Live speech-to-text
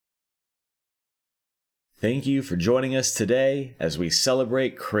Thank you for joining us today as we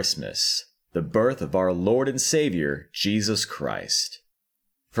celebrate Christmas, the birth of our Lord and Savior, Jesus Christ.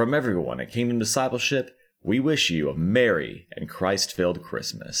 From everyone at Kingdom Discipleship, we wish you a merry and Christ-filled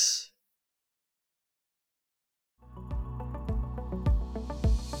Christmas.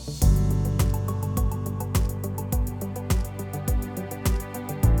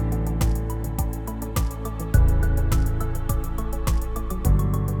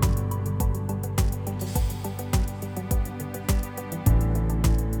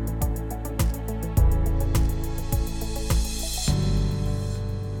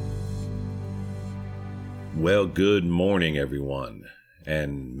 Well, good morning, everyone,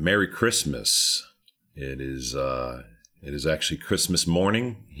 and Merry Christmas. It is actually Christmas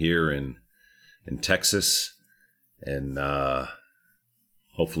morning here in Texas, and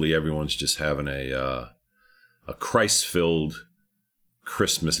hopefully everyone's just having a Christ-filled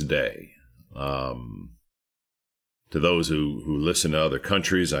Christmas day. To those who listen to other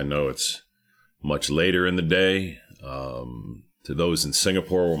countries, I know it's much later in the day. To those in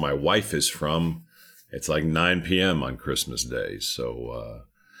Singapore, where my wife is from, it's like 9 p.m. on Christmas Day. So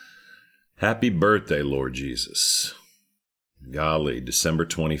happy birthday, Lord Jesus. Golly, December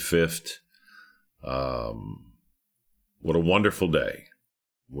 25th. What a wonderful day.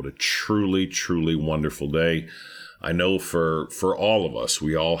 What a truly, truly wonderful day. I know for all of us,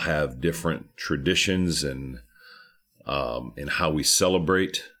 we all have different traditions and in how we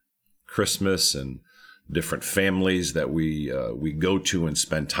celebrate Christmas, and different families that we go to and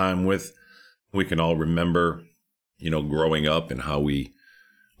spend time with. We can all remember, growing up and how we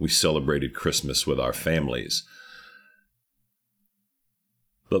celebrated Christmas with our families.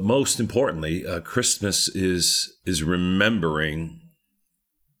 But most importantly, Christmas is remembering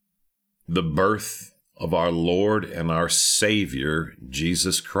the birth of our Lord and our Savior,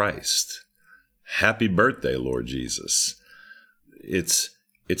 Jesus Christ. Happy birthday, Lord Jesus. It's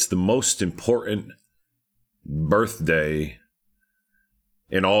the most important birthday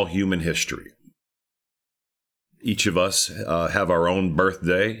in all human history. Each of us have our own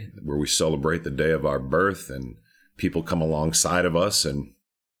birthday where we celebrate the day of our birth, and people come alongside of us and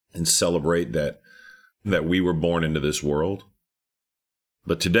celebrate that we were born into this world.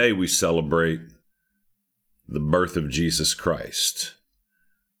 But today we celebrate the birth of Jesus Christ,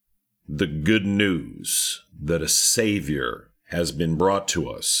 the good news that a Savior has been brought to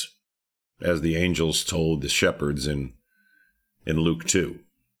us, as the angels told the shepherds in Luke 2.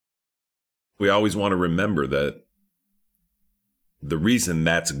 We always want to remember that the reason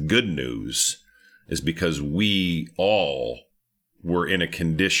that's good news is because we all were in a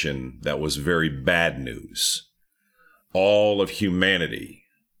condition that was very bad news. All of humanity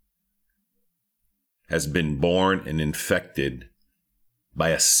has been born and infected by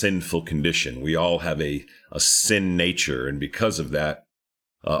a sinful condition. We all have a sin nature, and because of that,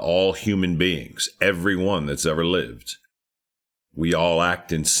 all human beings, everyone that's ever lived, we all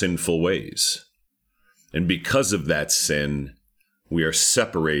act in sinful ways. And because of that sin, we are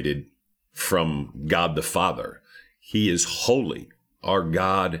separated from God the Father. He is holy. Our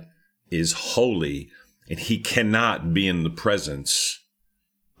God is holy, and he cannot be in the presence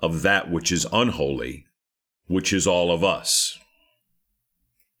of that which is unholy, which is all of us.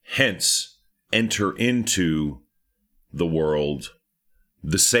 Hence, enter into the world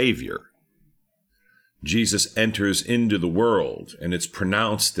the Savior. Jesus enters into the world, and it's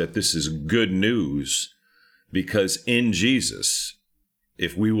pronounced that this is good news because in Jesus,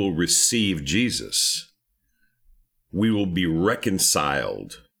 if we will receive Jesus, we will be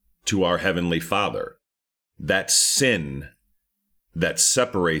reconciled to our Heavenly Father. That sin that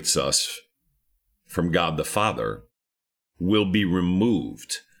separates us from God the Father will be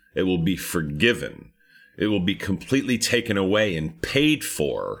removed. It will be forgiven. It will be completely taken away and paid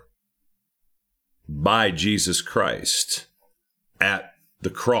for by Jesus Christ at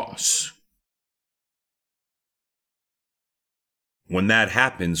the cross. When that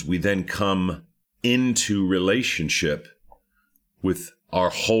happens, we then come into relationship with our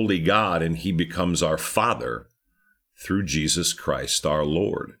holy God, and he becomes our Father through Jesus Christ our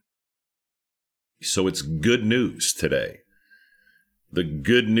Lord. So it's good news today. The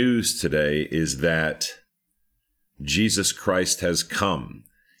good news today is that Jesus Christ has come.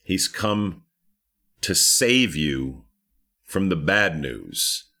 He's come to save you from the bad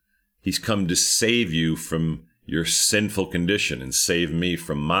news. He's come to save you from your sinful condition and save me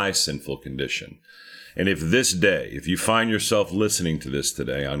from my sinful condition. And if you find yourself listening to this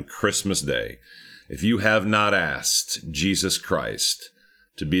today on Christmas Day, if you have not asked Jesus Christ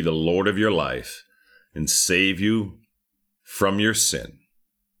to be the Lord of your life and save you from your sin,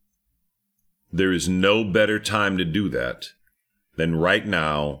 There is no better time to do that than right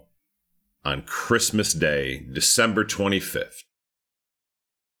now on Christmas Day, December 25th.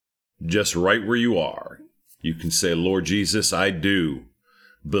 Just right where you are, you can say, Lord Jesus, I do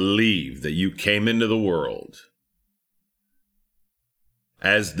believe that you came into the world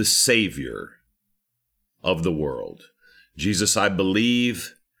as the Savior of the world. Jesus, I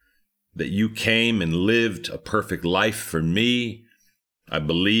believe that you came and lived a perfect life for me. I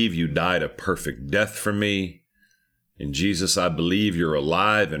believe you died a perfect death for me. And Jesus, I believe you're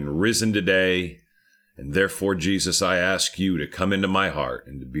alive and risen today. And therefore, Jesus, I ask you to come into my heart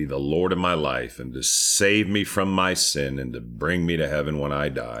and to be the Lord of my life and to save me from my sin and to bring me to heaven when I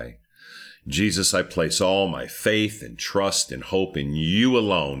die. Jesus, I place all my faith and trust and hope in you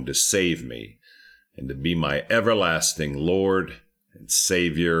alone to save me and to be my everlasting Lord and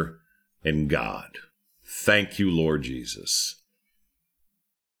Savior and God. Thank you, Lord Jesus.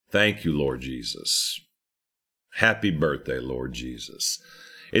 Thank you, Lord Jesus. Happy birthday, Lord Jesus.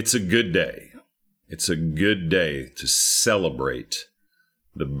 It's a good day. It's a good day to celebrate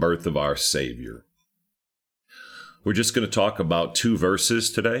the birth of our Savior. We're just going to talk about 2 verses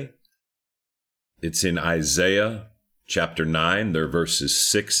today. It's in Isaiah chapter 9. They're verses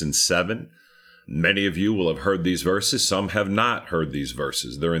 6 and 7. Many of you will have heard these verses. Some have not heard these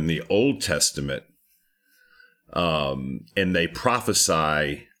verses. They're in the Old Testament, and they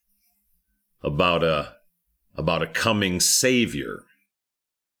prophesy about a coming Savior.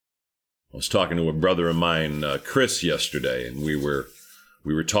 I was talking to a brother of mine, Chris, yesterday, and we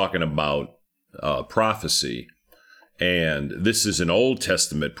were talking about prophecy. And this is an Old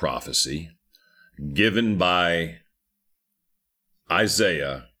Testament prophecy given by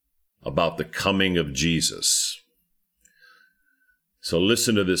Isaiah about the coming of Jesus. So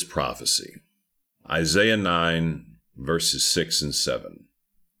listen to this prophecy. Isaiah 9, verses 6 and 7.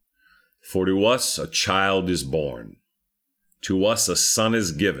 For to us a child is born, to us a son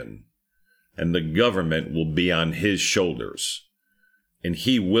is given, and the government will be on his shoulders. And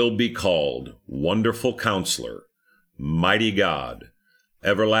he will be called Wonderful Counselor, Mighty God,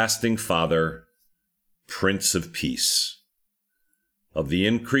 Everlasting Father, Prince of Peace. Of the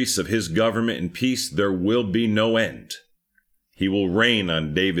increase of his government and peace there will be no end. He will reign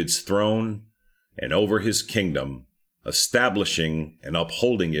on David's throne and over his kingdom, establishing and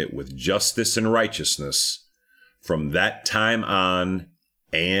upholding it with justice and righteousness from that time on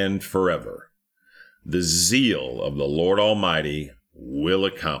and forever. The zeal of the Lord Almighty will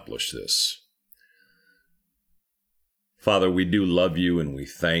accomplish this. Father, we do love you and we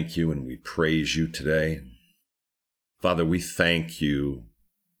thank you and we praise you today. Father, we thank you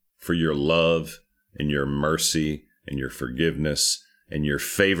for your love and your mercy and your forgiveness and your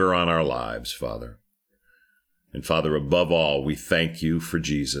favor on our lives, Father. And Father, above all, we thank you for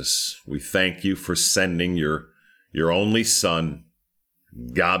Jesus. We thank you for sending your only Son,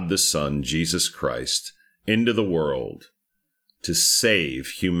 God the Son, Jesus Christ, into the world to save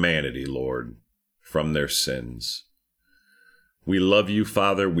humanity, Lord, from their sins. We love you,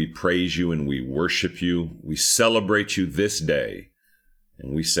 Father. We praise you and we worship you. We celebrate you this day.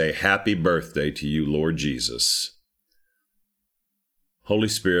 And we say happy birthday to you, Lord Jesus. Holy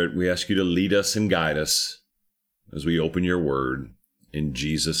Spirit, we ask you to lead us and guide us as we open your word. In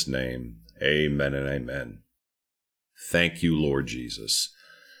Jesus' name, amen and amen. Thank you, Lord Jesus.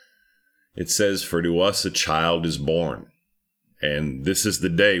 It says, for to us a child is born. And this is the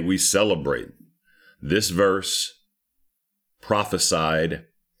day we celebrate. This verse prophesied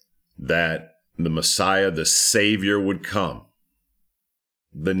that the Messiah, the Savior, would come.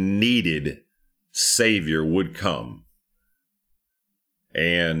 The needed Savior would come.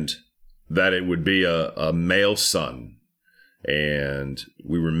 And that it would be a male son. And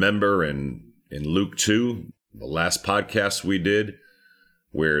we remember in Luke 2, the last podcast we did,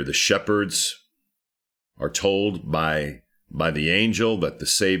 where the shepherds are told by the angel that the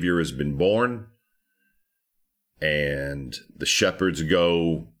Savior has been born. And the shepherds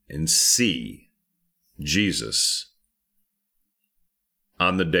go and see Jesus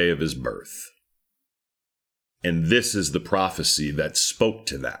on the day of his birth. And this is the prophecy that spoke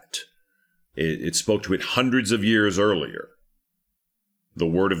to that. It spoke to it hundreds of years earlier. The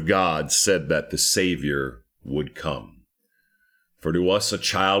word of God said that the Savior would come. For to us a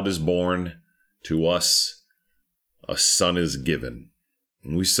child is born, to us a son is given.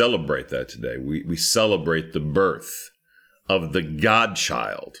 And we celebrate that today. We celebrate the birth of the God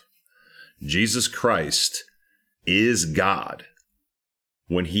child. Jesus Christ is God.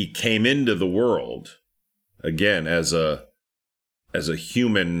 When he came into the world, again, as a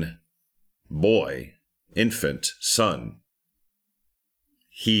human boy, infant, son,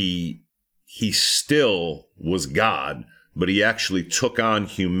 he he still was God, but he actually took on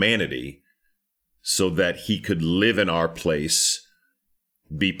humanity so that he could live in our place,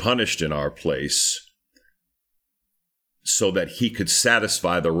 be punished in our place, so that he could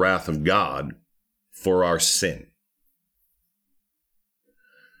satisfy the wrath of God for our sin.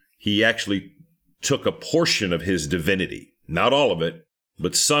 He actually took a portion of his divinity, not all of it,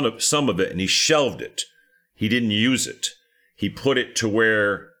 but some of it, and he shelved it. He didn't use it. He put it to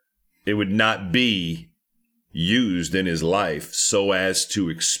where it would not be used in his life so as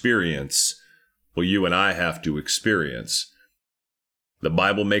to experience what you and I have to experience. The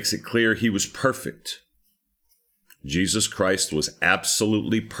Bible makes it clear he was perfect. Jesus Christ was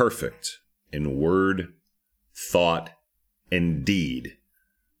absolutely perfect in word, thought, and deed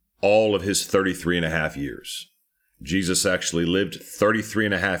all of his 33 and a half years. Jesus actually lived 33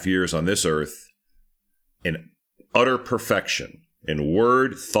 and a half years on this earth in utter perfection in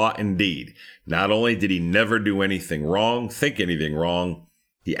word, thought, and deed. Not only did he never do anything wrong, think anything wrong,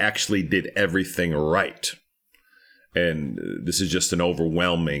 he actually did everything right. And this is just an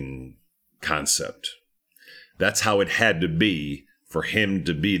overwhelming concept. That's how it had to be for him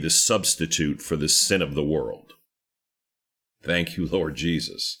to be the substitute for the sin of the world. Thank you, Lord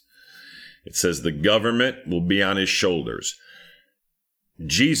Jesus. It says the government will be on his shoulders.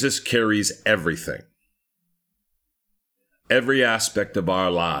 Jesus carries everything. Every aspect of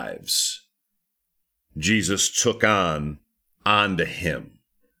our lives, Jesus took onto him,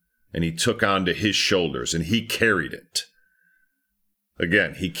 and he took onto his shoulders, and he carried it.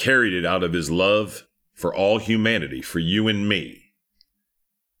 Again, he carried it out of his love for all humanity, for you and me.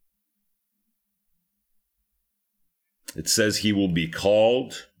 It says he will be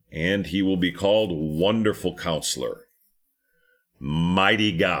called, and he will be called Wonderful Counselor,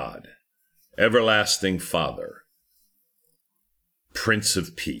 Mighty God, Everlasting Father, Prince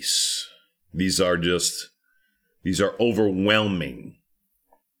of Peace. These are overwhelming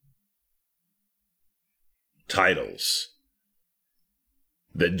titles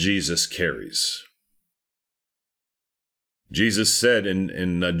that Jesus carries. Jesus said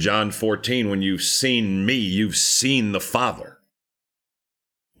in John 14, when you've seen me, you've seen the Father.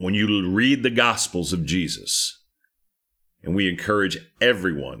 When you read the Gospels of Jesus, and we encourage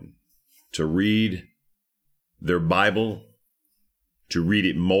everyone to read their Bible, to read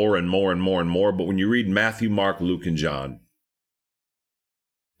it more and more and more and more. But when you read Matthew, Mark, Luke, and John,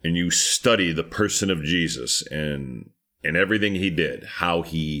 and you study the person of Jesus and everything he did, how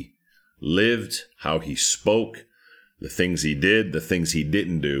he lived, how he spoke, the things he did, the things he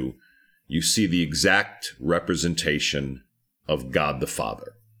didn't do, you see the exact representation of God the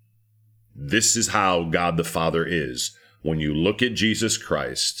Father. This is how God the Father is. When you look at Jesus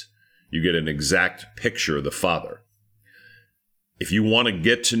Christ, you get an exact picture of the Father. If you want to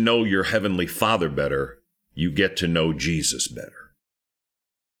get to know your Heavenly Father better, you get to know Jesus better.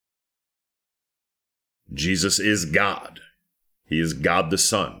 Jesus is God. He is God the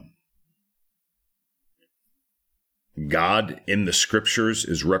Son. God in the Scriptures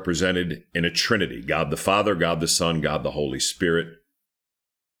is represented in a Trinity. God the Father, God the Son, God the Holy Spirit.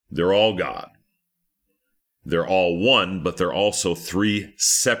 They're all God. They're all one, but they're also three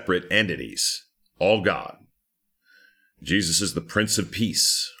separate entities. All God. Jesus is the Prince of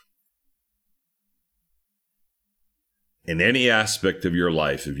Peace. In any aspect of your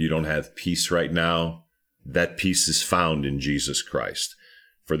life, if you don't have peace right now, that peace is found in Jesus Christ.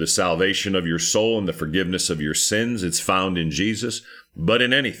 For the salvation of your soul and the forgiveness of your sins, it's found in Jesus. But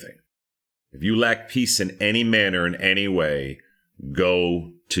in anything, if you lack peace in any manner, in any way,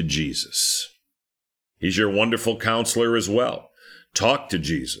 go to Jesus. He's your wonderful counselor as well. Talk to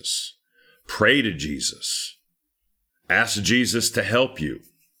Jesus. Pray to Jesus. Ask Jesus to help you.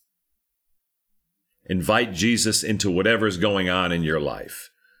 Invite Jesus into whatever's going on in your life.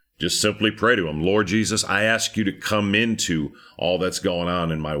 Just simply pray to him. Lord Jesus, I ask you to come into all that's going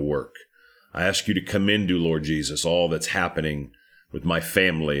on in my work. I ask you to come into, Lord Jesus, all that's happening with my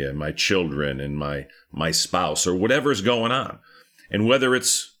family and my children and my spouse or whatever's going on. And whether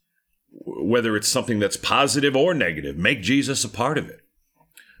it's something that's positive or negative, make Jesus a part of it.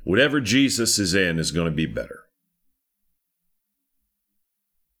 Whatever Jesus is in is going to be better.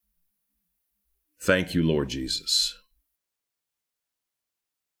 Thank you, Lord Jesus.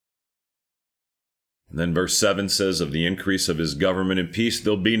 And then verse 7 says, of the increase of his government and peace,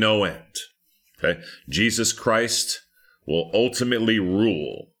 there'll be no end. Okay? Jesus Christ will ultimately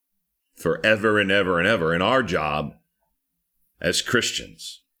rule forever and ever and ever. And our job as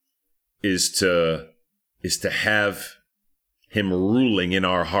Christians is to have him ruling in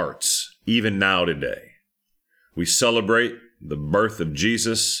our hearts, even now today. We celebrate the birth of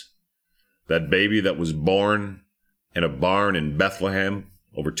Jesus, that baby that was born in a barn in Bethlehem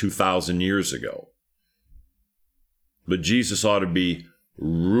over 2,000 years ago. But Jesus ought to be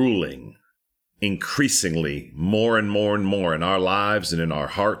ruling increasingly more and more and more in our lives and in our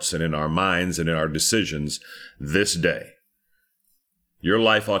hearts and in our minds and in our decisions this day. Your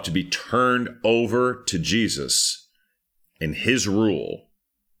life ought to be turned over to Jesus in his rule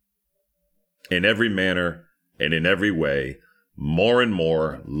in every manner and in every way, more and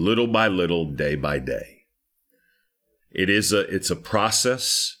more, little by little, day by day. It's a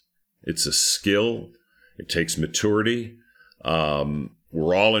process. It's a skill. It takes maturity.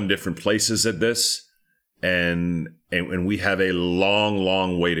 We're all in different places at this, and we have a long,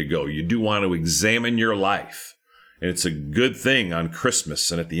 long way to go. You do want to examine your life, and it's a good thing on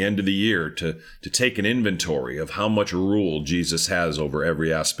Christmas and at the end of the year to take an inventory of how much rule Jesus has over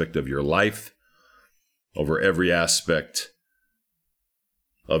every aspect of your life, over every aspect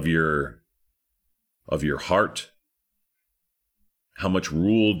of your heart, how much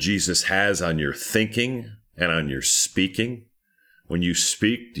rule Jesus has on your thinking and on your speaking. When you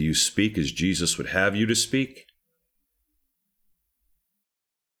speak, do you speak as Jesus would have you to speak?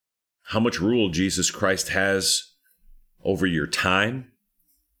 How much rule Jesus Christ has over your time?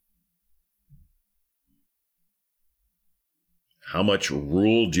 How much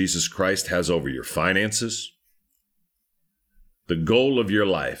rule Jesus Christ has over your finances? The goal of your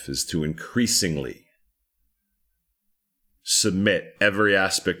life is to increasingly submit every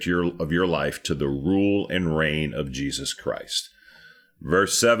aspect of your life to the rule and reign of Jesus Christ.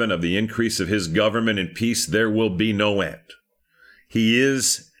 Verse 7, of the increase of his government and peace, there will be no end. He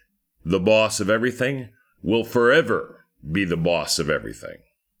is the boss of everything, will forever be the boss of everything.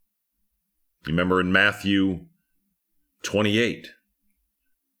 Remember in Matthew 28,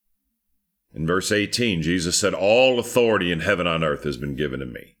 in verse 18, Jesus said, all authority in heaven and on earth has been given to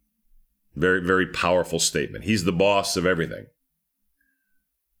me. Very, very powerful statement. He's the boss of everything.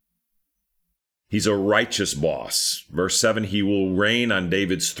 He's a righteous boss. Verse 7, he will reign on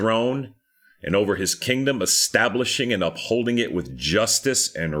David's throne and over his kingdom, establishing and upholding it with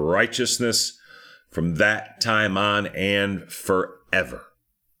justice and righteousness from that time on and forever.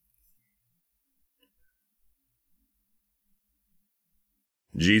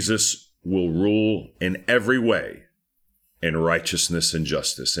 Jesus will rule in every way in righteousness and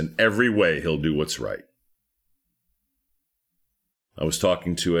justice. In every way, he'll do what's right. I was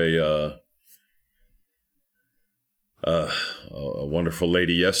talking to a wonderful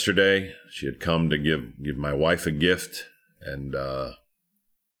lady yesterday. She had come to give my wife a gift, and I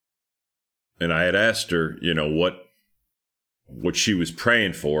had asked her, what she was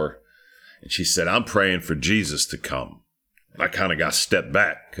praying for, and she said, I'm praying for Jesus to come. And I kind of got stepped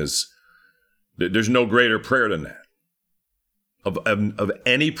back because there's no greater prayer than that. Of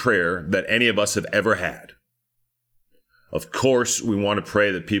any prayer that any of us have ever had. Of course, we want to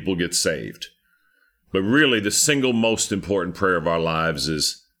pray that people get saved. But really, the single most important prayer of our lives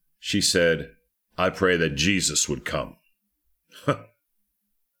is, she said, I pray that Jesus would come.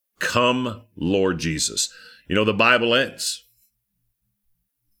 Come, Lord Jesus. The Bible ends.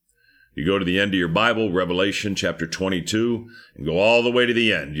 You go to the end of your Bible, Revelation chapter 22, and go all the way to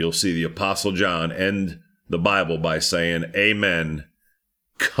the end. You'll see the Apostle John end the Bible by saying, Amen.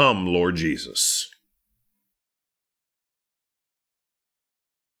 Come, Lord Jesus.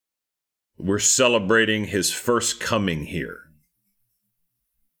 We're celebrating his first coming here.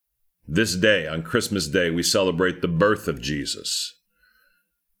 This day, on Christmas Day, we celebrate the birth of Jesus.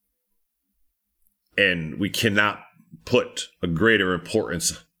 And we cannot put a greater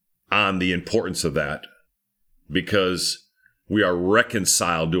importance on the importance of that, because we are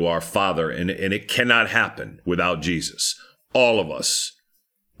reconciled to our Father, and it cannot happen without Jesus. All of us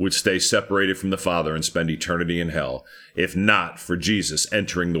would stay separated from the Father and spend eternity in hell, if not for Jesus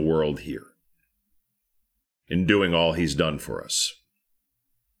entering the world here and doing all he's done for us.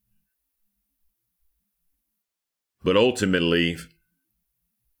 But ultimately,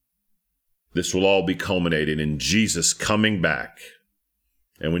 this will all be culminated in Jesus coming back.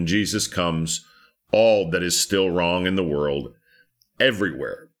 And when Jesus comes, all that is still wrong in the world,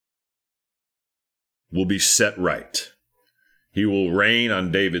 everywhere, will be set right. He will reign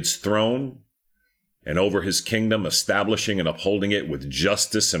on David's throne and over his kingdom, establishing and upholding it with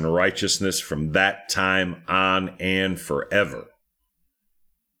justice and righteousness from that time on and forever.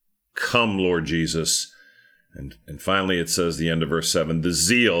 Come, Lord Jesus. And finally, it says, the end of verse 7, the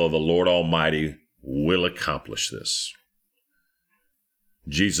zeal of the Lord Almighty will accomplish this.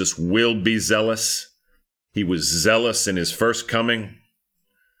 Jesus will be zealous. He was zealous in his first coming.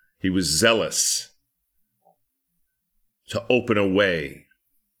 He was zealous to open a way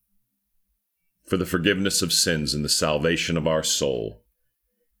for the forgiveness of sins and the salvation of our soul.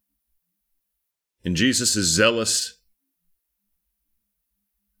 And Jesus is zealous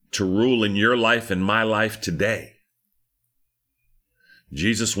to rule in your life and my life today.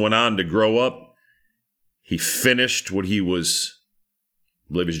 Jesus went on to grow up. He finished what he was,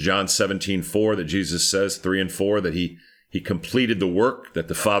 I believe it's John 17:4 that Jesus says, 3 and 4, that he completed the work that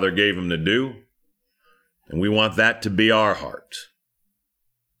the Father gave him to do. And we want that to be our heart.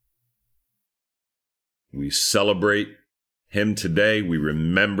 We celebrate him today. We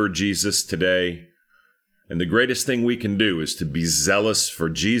remember Jesus today. And the greatest thing we can do is to be zealous for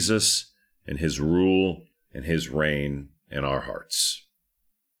Jesus and his rule and his reign in our hearts.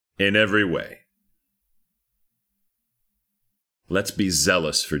 In every way. Let's be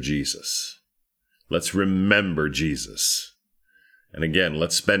zealous for Jesus. Let's remember Jesus. And again,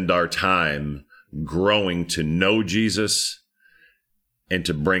 let's spend our time growing to know Jesus and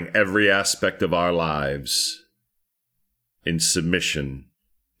to bring every aspect of our lives in submission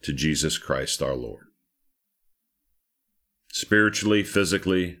to Jesus Christ our Lord. Spiritually,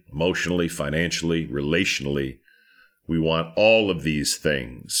 physically, emotionally, financially, relationally, we want all of these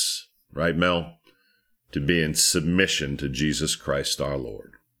things, right, Mel, to be in submission to Jesus Christ our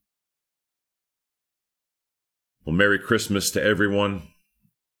Lord. Well, Merry Christmas to everyone.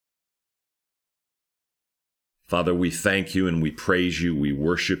 Father, we thank you and we praise you, we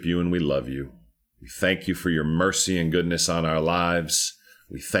worship you and we love you. We thank you for your mercy and goodness on our lives.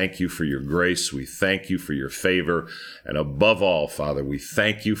 We thank you for your grace. We thank you for your favor. And above all, Father, we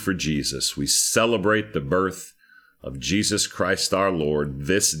thank you for Jesus. We celebrate the birth of Jesus Christ our Lord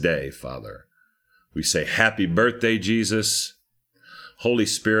this day, Father. We say, happy birthday, Jesus. Holy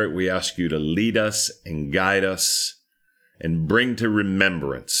Spirit, we ask you to lead us and guide us and bring to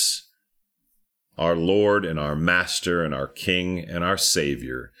remembrance our Lord and our Master and our King and our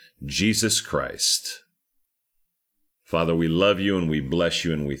Savior, Jesus Christ. Father, we love you and we bless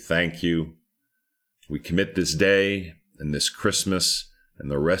you and we thank you. We commit this day and this Christmas and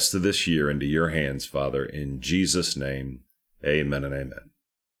the rest of this year into your hands, Father, in Jesus' name. Amen and amen.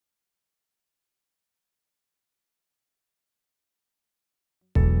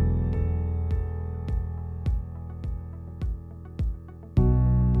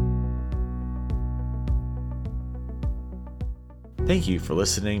 Thank you for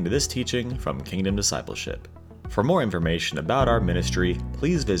listening to this teaching from Kingdom Discipleship. For more information about our ministry,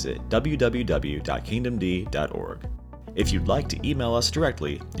 please visit www.kingdomd.org. If you'd like to email us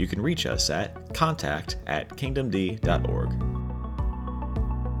directly, you can reach us at contact@kingdomd.org.